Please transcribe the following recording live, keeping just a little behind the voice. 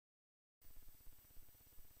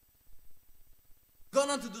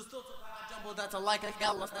to the store to jumbo that's alike. I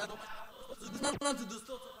got lost. None to the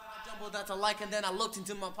store to jumbo that's alike, and then I looked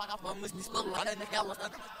into my pocket. My miss spilled like I got lost.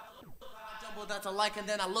 Jumbo that's alike, and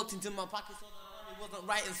then I looked into my pocket, so the money wasn't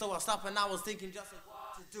right, and so I stopped and I was thinking just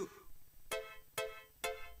what to do.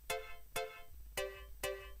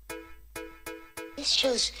 This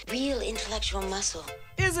shows real intellectual muscle.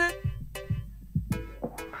 Is it?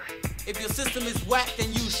 If your system is whack,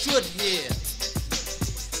 then you should hear.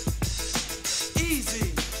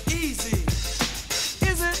 Easy, easy.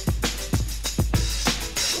 Is it?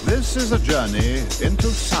 This is a journey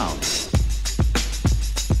into sound.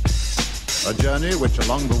 A journey which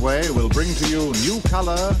along the way will bring to you new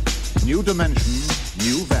color, new dimension,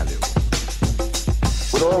 new value.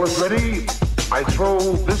 When all is ready, I throw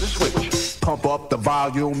this switch. Pump up the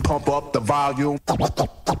volume, pump up the volume. Pump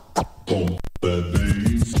the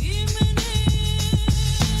bass.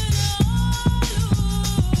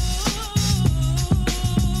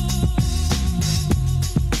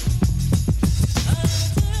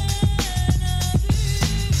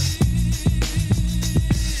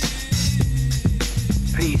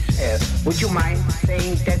 Please, would you mind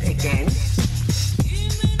saying that again?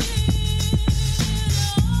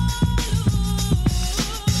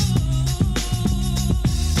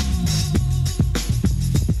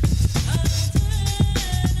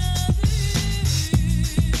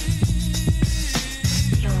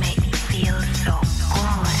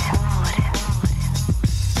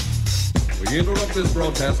 We interrupt this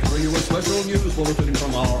broadcast to bring you a special news bulletin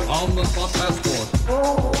from our on-the-spot passport.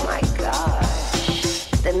 Oh my gosh,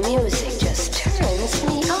 the music just turns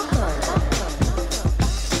me on.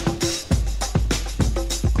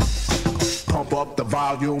 Pump up the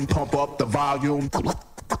volume, pump up the volume. Pump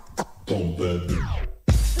that.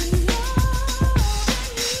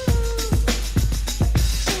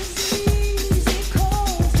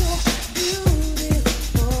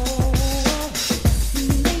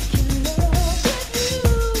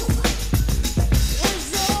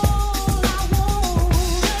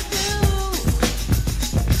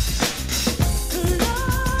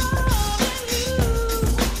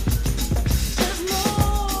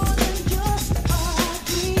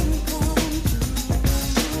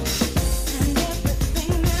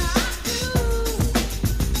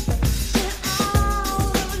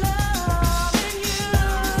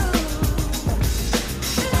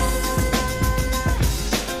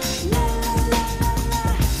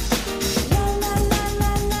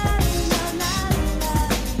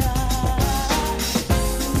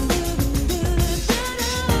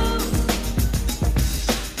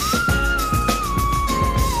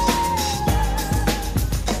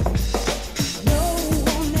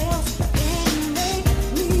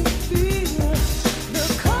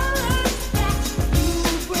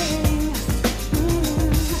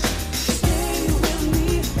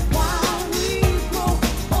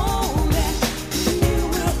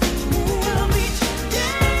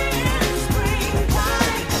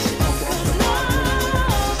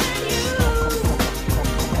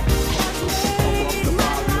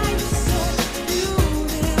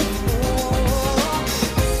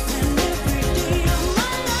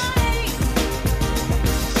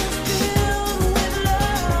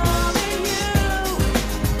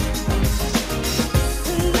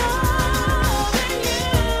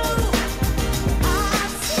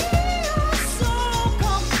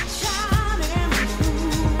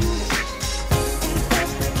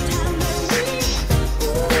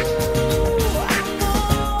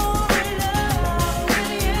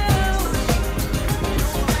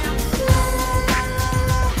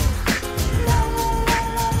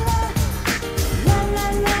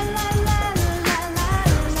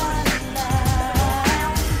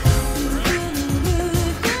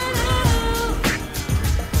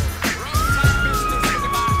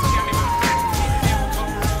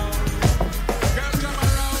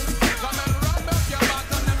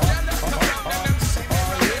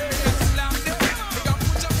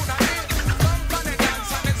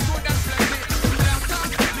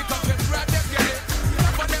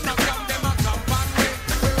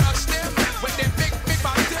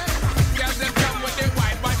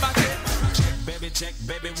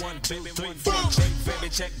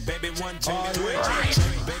 check, baby, 1, 2, 3.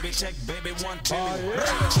 Check, baby, check, baby, 1, 2.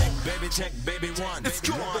 Check, baby, check, baby, 1. It's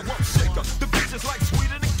called the one shaker. The bitch is like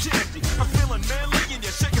sweeter than candy. I'm feeling manly and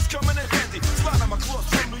your shaker's coming in handy. Slide on my clothes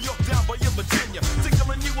from New York down by your Virginia.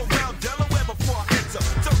 Tickling you around Delaware before I enter.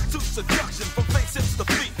 Toast to seduction from face hips to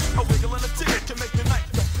feet. A wiggle and a tickle can make the night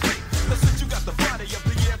complete. Now since you got the body of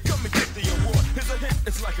the year, come and get the award. Here's a hint,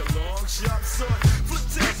 it's like a long shot sword. Flip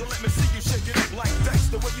tails and let me see you shake it up like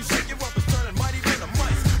dice. The way you shake it up is turning mighty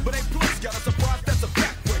venomous. But A+ got a surprise, that's a fact.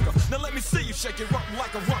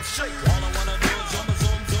 like a rough shake. All I wanna do is zoom,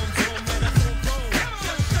 zoom, zoom, zoom, and a boom, boom.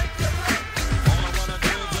 Just shake it up. All I wanna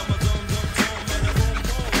do is zoom, zoom, zoom, zoom, and a boom,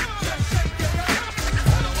 boom. Just shake it up.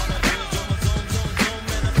 All I wanna do is zoom, zoom, zoom, zoom,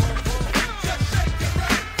 and a boom, boom. Just shake it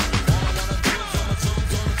up. All I wanna do is zoom, zoom,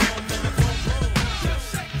 zoom, zoom, and a boom, boom. Just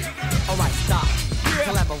shake it up. Alright, stop.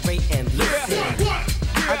 Collaborate and listen.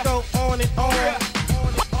 I go on and on.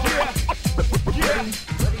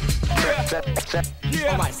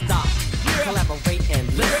 Alright, stop. Collaborate and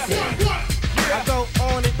listen. I go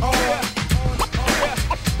on and on.